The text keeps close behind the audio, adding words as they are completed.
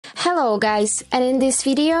Hello guys, and in this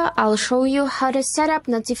video I'll show you how to set up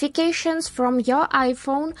notifications from your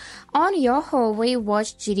iPhone on your Huawei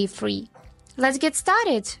Watch GT3. Let's get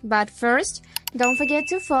started, but first don't forget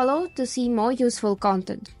to follow to see more useful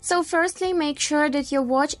content. So firstly, make sure that your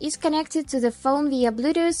watch is connected to the phone via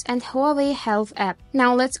Bluetooth and Huawei Health app.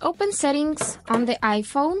 Now let's open settings on the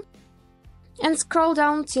iPhone and scroll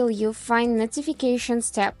down till you find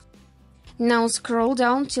Notifications tab. Now scroll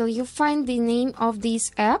down till you find the name of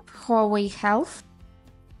this app, Huawei Health,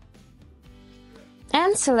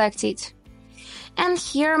 and select it. And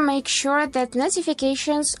here make sure that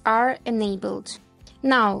notifications are enabled.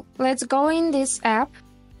 Now let's go in this app,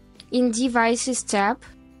 in Devices tab,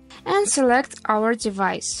 and select our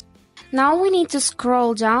device. Now we need to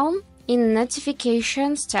scroll down in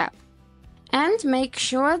Notifications tab and make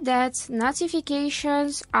sure that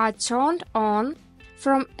notifications are turned on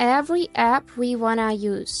from every app we wanna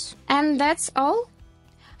use. And that's all.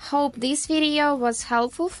 Hope this video was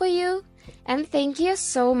helpful for you, and thank you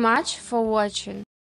so much for watching.